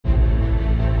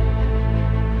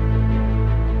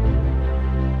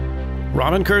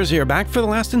Robin Kurz here, back for the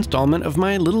last installment of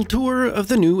my little tour of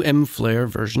the new mFlare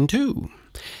version 2.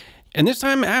 And this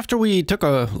time, after we took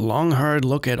a long, hard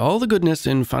look at all the goodness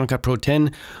in Final Cut Pro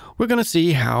 10, we're going to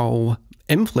see how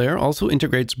mFlare also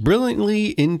integrates brilliantly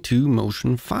into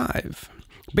Motion 5.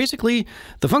 Basically,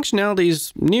 the functionality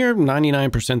is near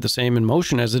 99% the same in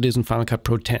Motion as it is in Final Cut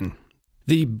Pro 10.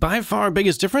 The by far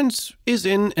biggest difference is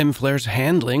in mFlare's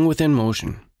handling within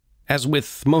Motion. As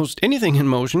with most anything in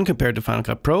Motion compared to Final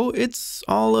Cut Pro, it's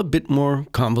all a bit more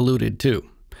convoluted too.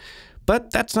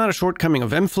 But that's not a shortcoming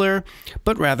of mFlare,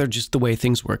 but rather just the way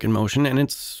things work in Motion and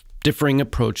its differing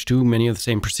approach to many of the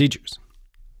same procedures.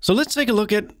 So let's take a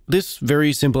look at this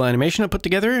very simple animation I put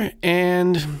together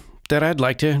and that I'd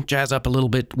like to jazz up a little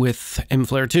bit with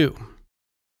mFlare 2.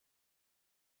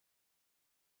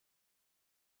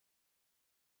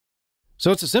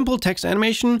 So it's a simple text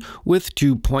animation with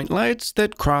 2 point lights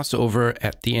that cross over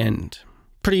at the end.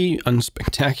 Pretty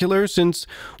unspectacular since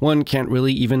one can't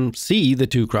really even see the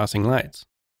 2 crossing lights.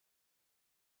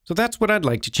 So that's what I'd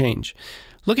like to change.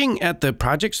 Looking at the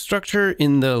project structure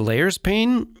in the layers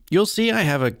pane, you'll see I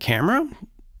have a camera,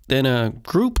 then a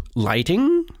group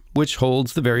lighting, which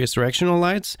holds the various directional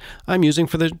lights I'm using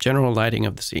for the general lighting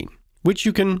of the scene, which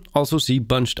you can also see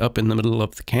bunched up in the middle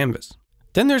of the canvas.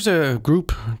 Then there's a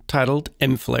group titled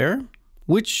mFlare,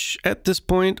 which at this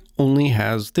point only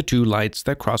has the 2 lights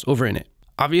that cross over in it.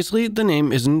 Obviously, the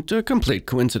name isn't a complete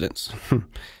coincidence.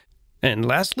 And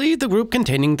lastly, the group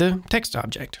containing the text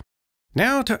object.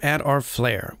 Now to add our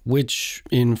flare, which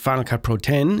in Final Cut Pro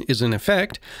 10 is an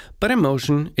effect, but in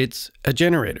Motion it's a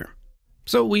generator.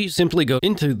 So we simply go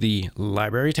into the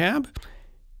Library tab,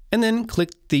 and then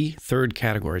click the third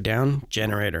category down,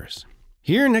 Generators.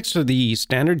 Here next to the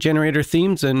standard generator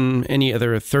themes and any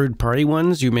other third-party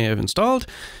ones you may have installed,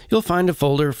 you'll find a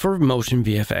folder for Motion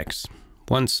VFX.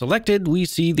 Once selected, we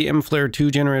see the mFlare 2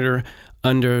 generator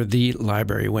under the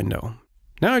library window.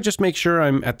 Now I just make sure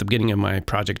I'm at the beginning of my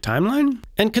project timeline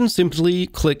and can simply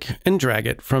click and drag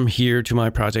it from here to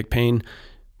my project pane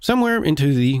somewhere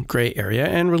into the gray area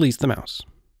and release the mouse.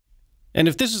 And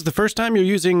if this is the first time you're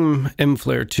using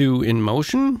mFlare 2 in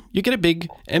Motion, you get a big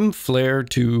mFlare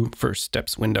 2 First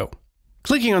Steps window.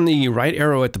 Clicking on the right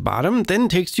arrow at the bottom then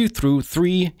takes you through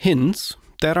 3 hints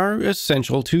that are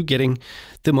essential to getting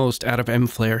the most out of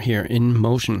mFlare here in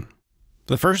Motion.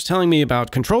 The first telling me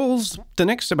about controls, the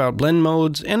next about blend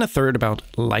modes, and a third about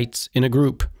lights in a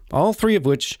group. All 3 of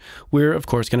which we're of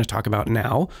course going to talk about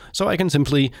now, so I can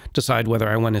simply decide whether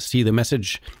I want to see the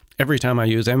message every time I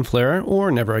use mFlare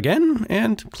or never again,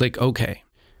 and click OK.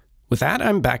 With that,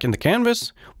 I'm back in the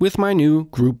canvas with my new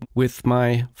group with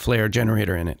my flare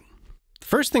generator in it. The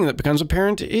first thing that becomes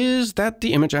apparent is that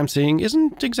the image I'm seeing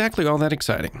isn't exactly all that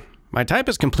exciting. My type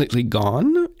is completely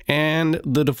gone, and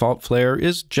the default flare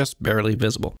is just barely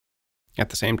visible. At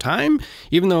the same time,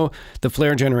 even though the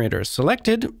flare generator is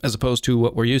selected, as opposed to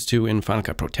what we're used to in Final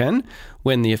Cut Pro 10,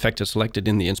 when the effect is selected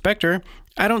in the inspector,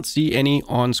 I don't see any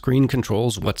on-screen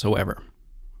controls whatsoever.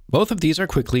 Both of these are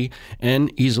quickly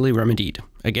and easily remedied.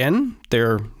 Again,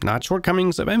 they're not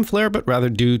shortcomings of mFlare, but rather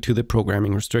due to the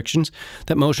programming restrictions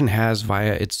that Motion has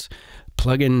via its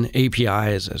plugin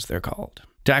APIs, as they're called.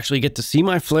 To actually get to see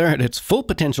my flare at its full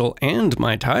potential and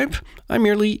my type, I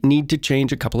merely need to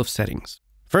change a couple of settings.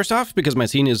 First off, because my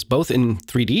scene is both in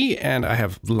 3D and I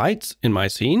have lights in my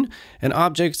scene, and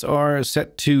objects are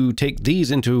set to take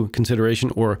these into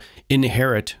consideration or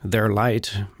inherit their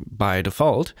light by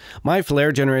default, my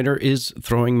flare generator is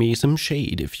throwing me some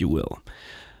shade, if you will.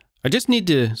 I just need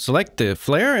to select the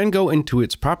flare and go into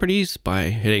its properties by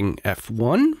hitting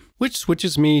F1, which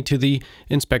switches me to the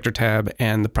Inspector tab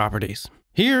and the properties.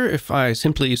 Here, if I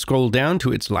simply scroll down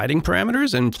to its lighting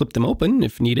parameters and flip them open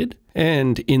if needed,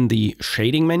 and in the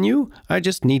shading menu, I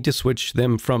just need to switch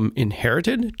them from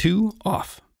inherited to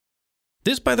off.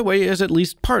 This, by the way, is at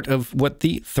least part of what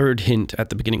the third hint at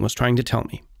the beginning was trying to tell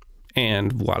me.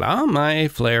 And voila, my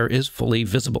flare is fully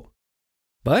visible.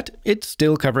 But it's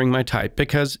still covering my type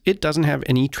because it doesn't have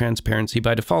any transparency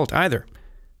by default either.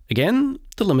 Again,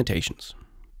 the limitations.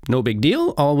 No big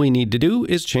deal, all we need to do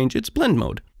is change its blend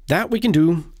mode. That we can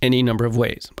do any number of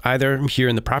ways, either here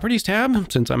in the Properties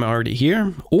tab, since I'm already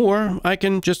here, or I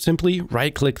can just simply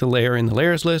right-click the layer in the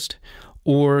Layers list,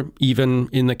 or even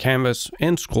in the canvas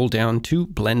and scroll down to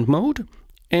Blend Mode,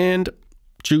 and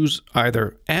choose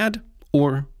either Add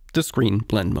or the Screen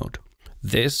Blend Mode.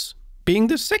 This being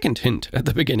the second hint at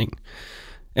the beginning.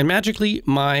 And magically,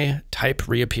 my type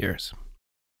reappears.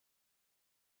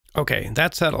 Okay,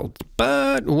 that's settled.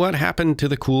 But what happened to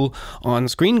the cool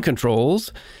on-screen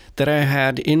controls that I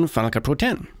had in Final Cut Pro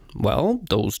 10? Well,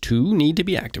 those two need to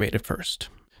be activated first.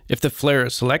 If the flare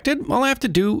is selected, all I have to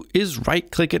do is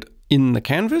right-click it in the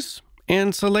canvas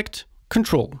and select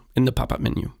Control in the pop-up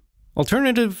menu.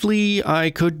 Alternatively,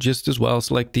 I could just as well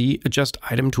select the Adjust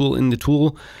Item tool in the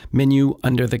tool menu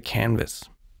under the canvas.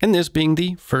 And this being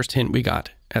the first hint we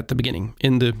got at the beginning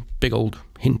in the big old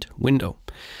hint window.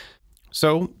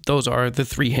 So those are the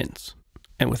 3 hints.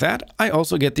 And with that, I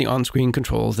also get the on-screen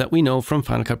controls that we know from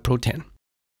Final Cut Pro X.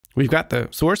 We've got the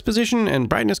source position and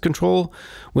brightness control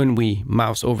when we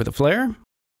mouse over the flare.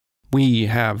 We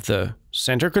have the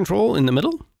center control in the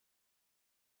middle.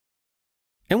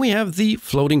 And we have the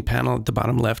floating panel at the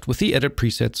bottom left with the edit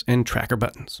presets and tracker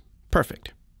buttons.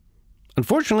 Perfect.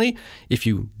 Unfortunately, if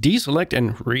you deselect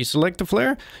and reselect the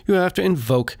flare, you have to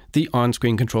invoke the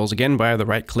on-screen controls again via the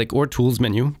right-click or tools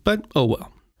menu, but oh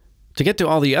well. To get to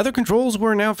all the other controls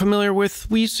we're now familiar with,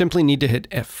 we simply need to hit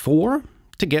F4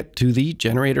 to get to the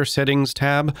Generator Settings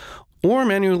tab, or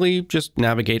manually just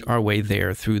navigate our way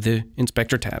there through the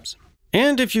Inspector tabs.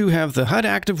 And if you have the HUD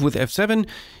active with F7,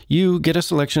 you get a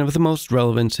selection of the most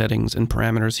relevant settings and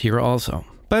parameters here also.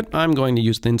 But I'm going to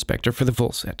use the Inspector for the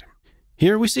full set.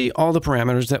 Here we see all the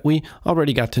parameters that we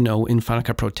already got to know in Final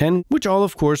Cut Pro X, which all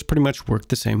of course pretty much work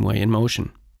the same way in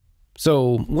motion.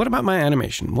 So what about my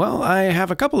animation? Well, I have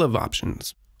a couple of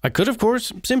options. I could, of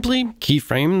course, simply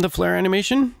keyframe the flare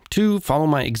animation to follow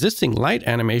my existing light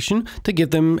animation to give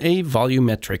them a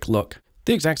volumetric look.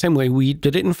 The exact same way we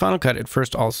did it in Final Cut at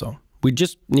first also. We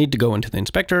just need to go into the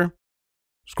inspector,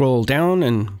 scroll down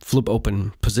and flip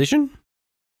open Position,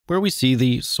 where we see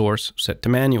the source set to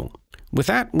manual. With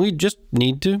that, we just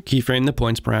need to keyframe the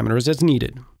points parameters as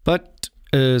needed. But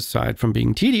aside from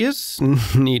being tedious,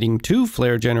 needing 2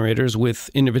 flare generators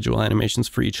with individual animations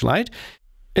for each light,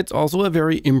 it's also a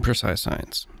very imprecise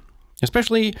science.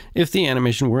 Especially if the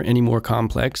animation were any more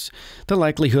complex, the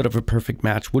likelihood of a perfect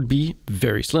match would be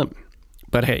very slim.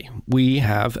 But hey, we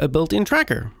have a built-in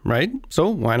tracker, right? So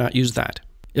why not use that?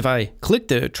 If I click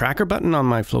the tracker button on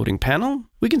my floating panel,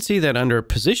 we can see that under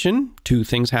Position, 2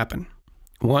 things happen.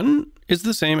 One is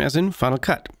the same as in Final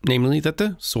Cut, namely that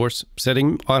the source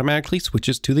setting automatically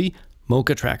switches to the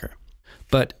Mocha tracker.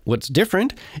 But what's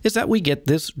different is that we get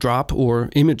this drop or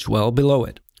image well below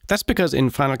it. That's because in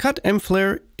Final Cut,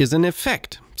 mFlare is an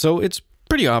effect, so it's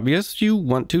pretty obvious you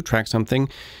want to track something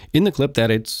in the clip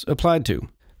that it's applied to.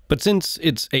 But since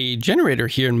it's a generator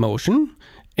here in motion,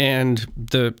 and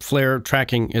the flare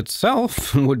tracking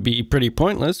itself would be pretty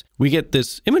pointless, we get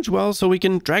this image well so we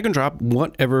can drag and drop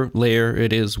whatever layer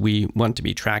it is we want to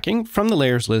be tracking from the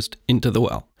layers list into the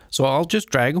well. So I'll just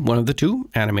drag one of the 2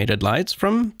 animated lights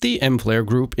from the mFlare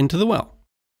group into the well.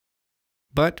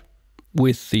 But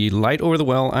with the light over the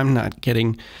well, I'm not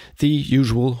getting the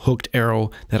usual hooked arrow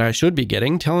that I should be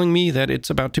getting, telling me that it's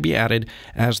about to be added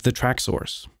as the track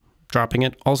source. Dropping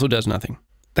it also does nothing.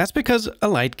 That's because a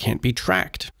light can't be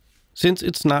tracked. Since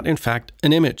it's not in fact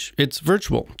an image, it's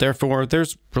virtual, therefore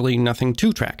there's really nothing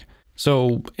to track.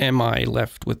 So am I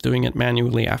left with doing it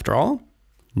manually after all?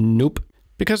 Nope.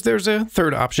 Because there's a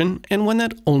third option, and one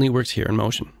that only works here in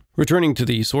motion. Returning to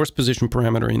the source position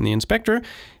parameter in the inspector,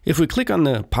 if we click on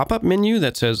the pop-up menu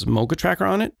that says Mocha Tracker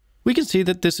on it, we can see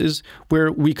that this is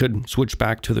where we could switch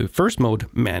back to the first mode,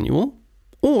 manual,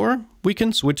 or we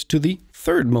can switch to the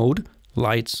third mode,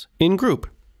 lights in group.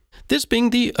 This being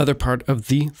the other part of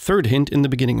the third hint in the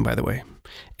beginning, by the way.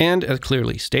 And as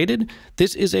clearly stated,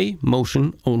 this is a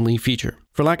motion-only feature.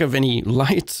 For lack of any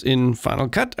lights in Final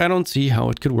Cut, I don't see how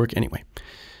it could work anyway.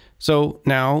 So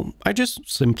now I just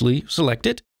simply select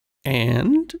it,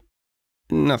 and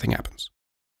nothing happens.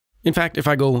 In fact, if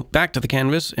I go back to the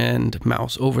canvas and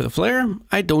mouse over the flare,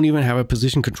 I don't even have a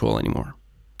position control anymore.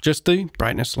 Just the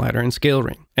brightness slider and scale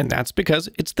ring. And that's because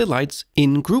it's the lights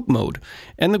in group mode,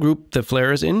 and the group the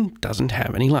flare is in doesn't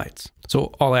have any lights.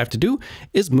 So all I have to do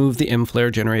is move the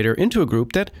mFlare generator into a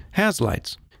group that has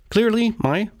lights. Clearly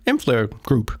my mFlare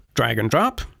group. Drag and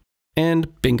drop, and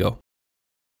bingo.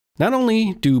 Not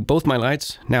only do both my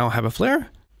lights now have a flare,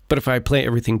 but if I play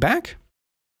everything back,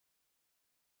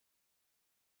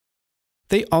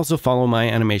 they also follow my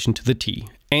animation to the T,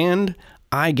 and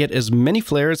I get as many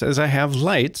flares as I have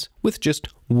lights with just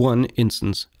one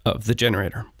instance of the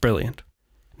generator. Brilliant.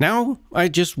 Now I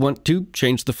just want to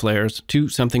change the flares to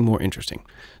something more interesting.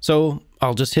 So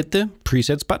I'll just hit the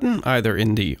presets button either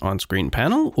in the on-screen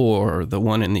panel or the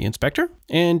one in the inspector.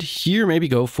 And here maybe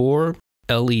go for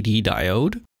LED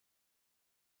diode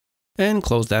and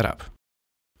close that up.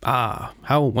 Ah,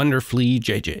 how wonderfully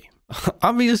JJ.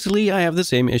 Obviously, I have the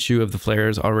same issue of the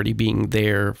flares already being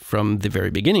there from the very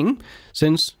beginning,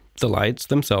 since the lights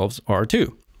themselves are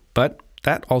too. But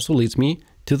that also leads me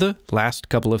to the last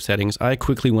couple of settings I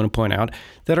quickly want to point out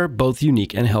that are both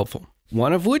unique and helpful.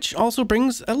 one of which also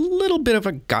brings a little bit of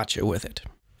a gotcha with it.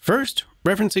 First,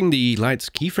 referencing the light's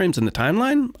keyframes in the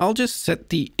timeline, I'll just set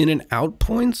the in and out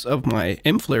points of my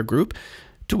mFlare group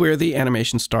to where the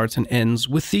animation starts and ends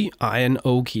with the I and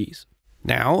O keys.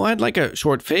 Now I'd like a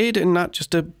short fade and not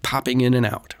just a popping in and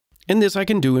out. And this I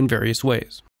can do in various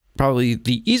ways. Probably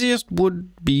the easiest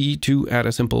would be to add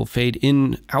a simple fade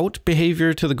in out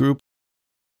behavior to the group,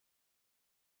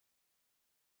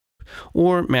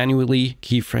 or manually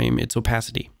keyframe its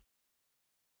opacity.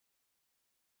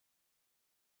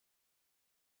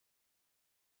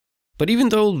 But even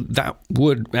though that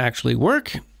would actually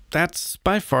work, that's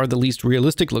by far the least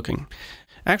realistic looking.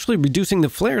 Actually, reducing the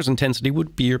flare's intensity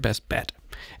would be your best bet.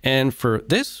 And for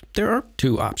this, there are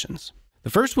two options. The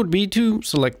first would be to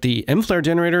select the mFlare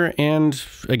generator and,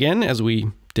 again, as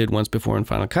we did once before in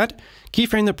Final Cut,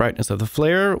 keyframe the brightness of the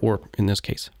flare, or in this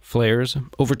case, flares,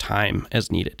 over time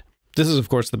as needed. This is, of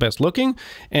course, the best looking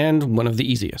and one of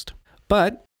the easiest.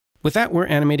 But with that, we're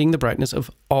animating the brightness of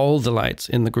all the lights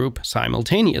in the group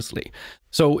simultaneously.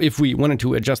 So if we wanted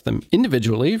to adjust them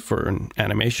individually for an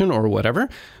animation or whatever,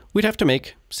 we'd have to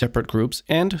make separate groups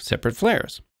and separate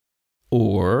flares.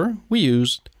 Or we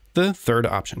used the third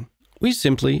option. We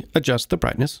simply adjust the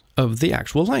brightness of the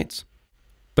actual lights.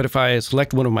 But if I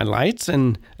select one of my lights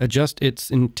and adjust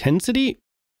its intensity,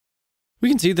 we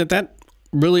can see that that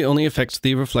really only affects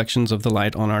the reflections of the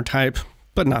light on our type,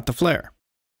 but not the flare.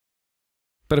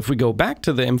 But if we go back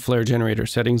to the mFlare generator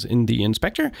settings in the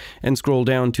inspector and scroll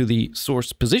down to the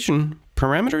source position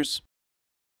parameters,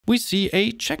 we see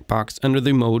a checkbox under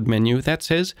the mode menu that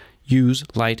says Use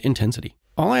Light Intensity.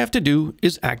 All I have to do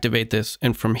is activate this,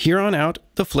 and from here on out,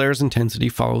 the flare's intensity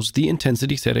follows the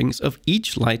intensity settings of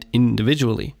each light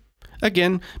individually.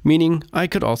 Again, meaning I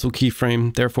could also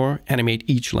keyframe, therefore animate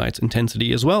each light's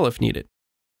intensity as well if needed.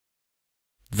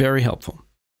 Very helpful.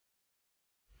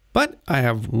 But I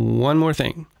have one more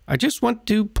thing. I just want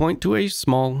to point to a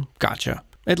small gotcha,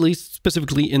 at least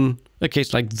specifically in a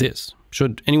case like this.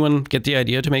 Should anyone get the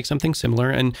idea to make something similar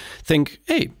and think,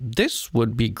 hey, this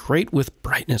would be great with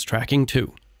brightness tracking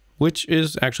too, which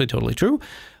is actually totally true.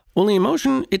 Only in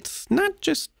motion, it's not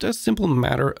just a simple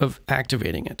matter of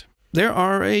activating it. There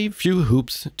are a few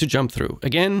hoops to jump through,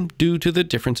 again, due to the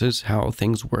differences how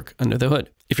things work under the hood.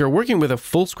 If you're working with a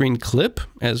full screen clip,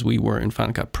 as we were in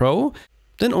Final Cut Pro,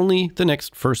 then only the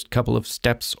first couple of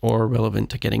steps are relevant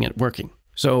to getting it working.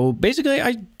 So basically,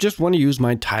 I just want to use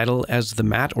my title as the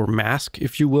mat or mask,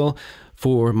 if you will,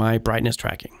 for my brightness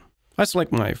tracking. I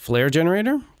select my flare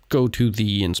generator, go to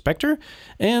the inspector,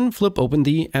 and flip open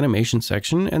the animation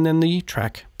section and then the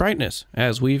track brightness,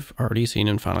 as we've already seen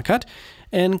in Final Cut,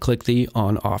 and click the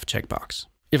on-off checkbox.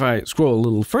 If I scroll a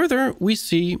little further, we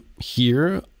see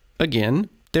here, again,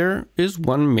 there is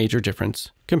one major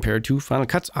difference compared to Final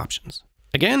Cut's options.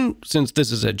 Again, since this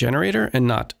is a generator and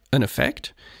not an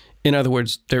effect, in other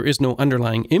words, there is no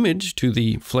underlying image to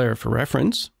the flare for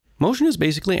reference, Motion is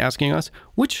basically asking us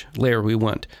which layer we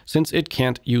want, since it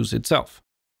can't use itself.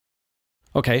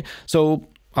 Okay, so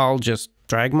I'll just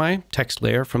drag my text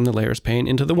layer from the layers pane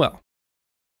into the well.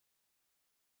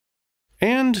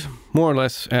 And more or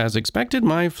less as expected,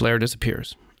 my flare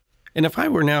disappears. And if I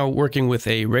were now working with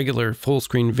a regular full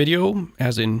screen video,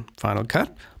 as in Final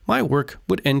Cut, my work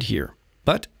would end here.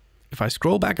 But if I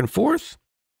scroll back and forth,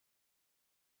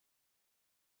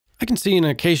 I can see an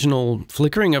occasional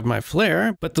flickering of my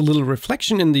flare, but the little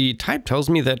reflection in the type tells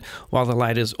me that while the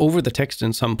light is over the text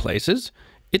in some places,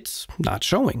 it's not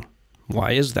showing.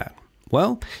 Why is that?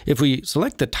 Well, if we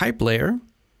select the type layer,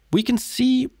 we can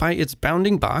see by its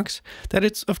bounding box that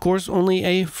it's of course only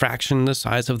a fraction the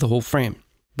size of the whole frame.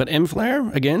 But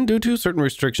mFlare, again due to certain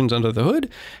restrictions under the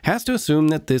hood, has to assume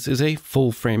that this is a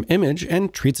full frame image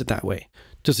and treats it that way.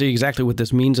 To see exactly what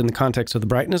this means in the context of the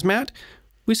brightness mat,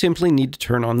 we simply need to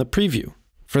turn on the preview.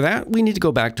 For that, we need to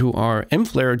go back to our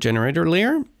mFlare generator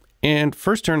layer and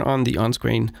first turn on the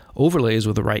on-screen overlays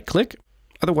with a right click.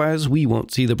 Otherwise, we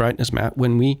won't see the brightness mat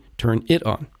when we turn it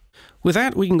on. With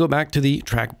that, we can go back to the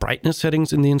track brightness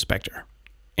settings in the inspector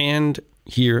and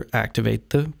here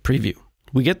activate the preview.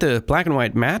 We get the black and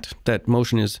white mat that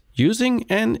Motion is using,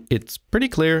 and it's pretty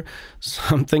clear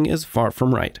something is far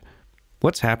from right.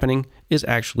 What's happening is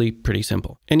actually pretty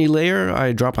simple. Any layer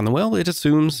I drop on the well, it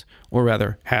assumes, or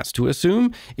rather has to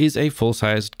assume, is a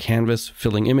full-sized canvas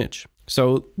filling image.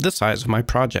 So the size of my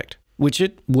project, which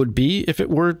it would be if it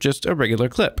were just a regular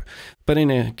clip. But in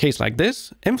a case like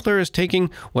this, mFlare is taking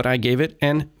what I gave it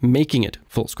and making it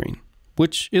full screen,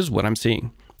 which is what I'm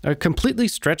seeing. A completely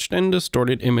stretched and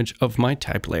distorted image of my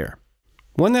type layer.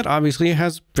 One that obviously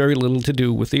has very little to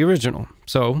do with the original.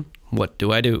 So what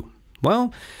do?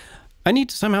 Well, I need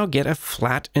to somehow get a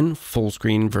flat and full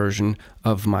screen version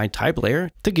of my type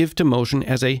layer to give to motion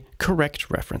as a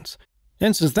correct reference.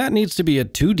 And since that needs to be a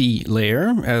 2D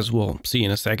layer, as we'll see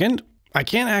in a second, I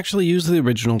can't actually use the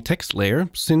original text layer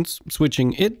since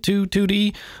switching it to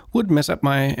 2D would mess up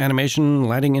my animation,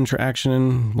 lighting interaction,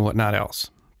 and whatnot else.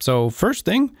 So first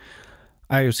thing,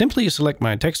 I simply select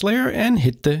my text layer and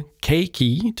hit the K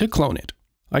key to clone it.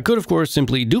 I could, of course,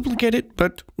 simply duplicate it,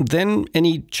 but then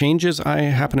any changes I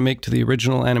happen to make to the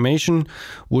original animation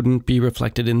wouldn't be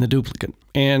reflected in the duplicate.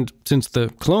 And since the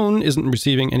clone isn't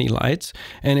receiving any lights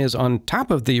and is on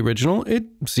top of the original, it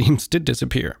seems to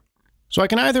disappear. So I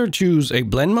can either choose a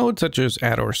blend mode, such as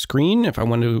add or screen, if I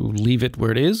want to leave it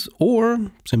where it is,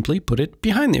 or simply put it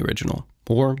behind the original,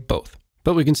 or both.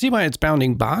 But we can see by its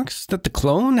bounding box that the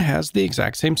clone has the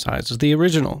exact same size as the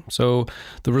original, so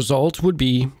the result would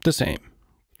be the same.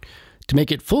 To make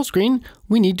it full screen,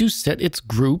 we need to set its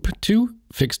group to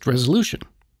fixed resolution.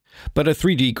 But a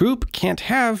 3D group can't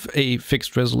have a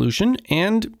fixed resolution,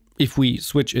 and if we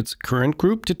switch its current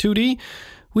group to 2D,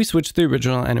 we switch the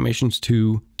original animations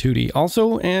to 2D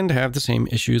also and have the same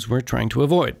issues we're trying to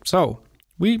avoid. So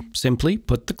we simply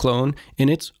put the clone in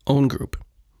its own group.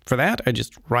 For that, I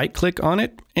just right-click on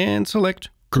it and select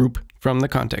Group from the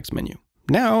context menu.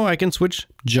 Now I can switch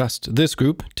just this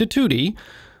group to 2D,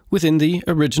 within the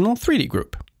original 3D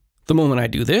group. The moment I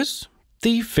do this,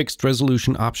 the fixed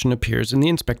resolution option appears in the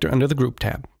inspector under the Group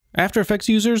tab. After Effects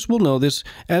users will know this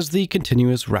as the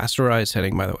continuous rasterize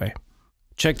setting, by the way.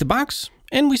 Check the box,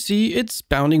 and we see its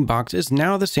bounding box is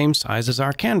now the same size as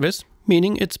our canvas,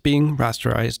 meaning it's being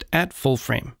rasterized at full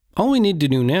frame. All we need to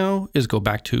do now is go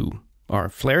back to our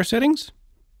flare settings,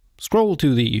 scroll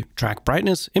to the track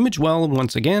brightness image well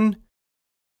once again,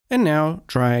 and now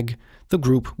drag the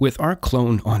group with our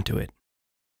clone onto it.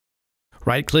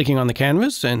 Right-clicking on the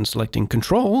canvas and selecting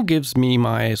Control gives me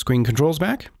my screen controls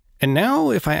back. And now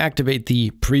if I activate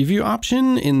the preview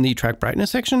option in the track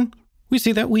brightness section, we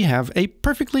see that we have a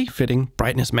perfectly fitting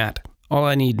brightness matte. All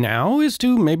I need now is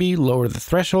to maybe lower the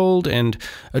threshold and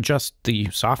adjust the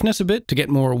softness a bit to get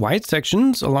more white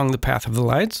sections along the path of the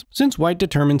lights, since white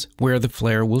determines where the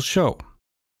flare will show.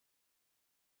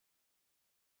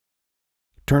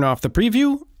 Turn off the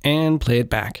preview and play it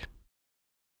back.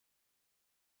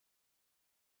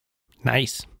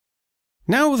 Nice.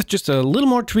 Now with just a little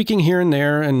more tweaking here and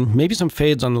there and maybe some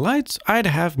fades on the lights, I'd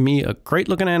have me a great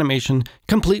looking animation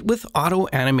complete with auto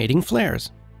animating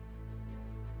flares.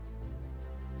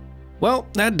 Well,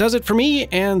 that does it for me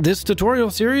and this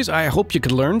tutorial series. I hope you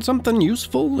could learn something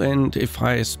useful, and if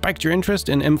I spiked your interest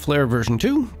in mFlare version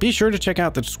 2, be sure to check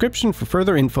out the description for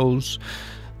further infos.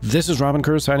 This is Robin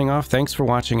Kerr signing off. Thanks for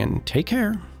watching and take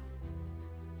care.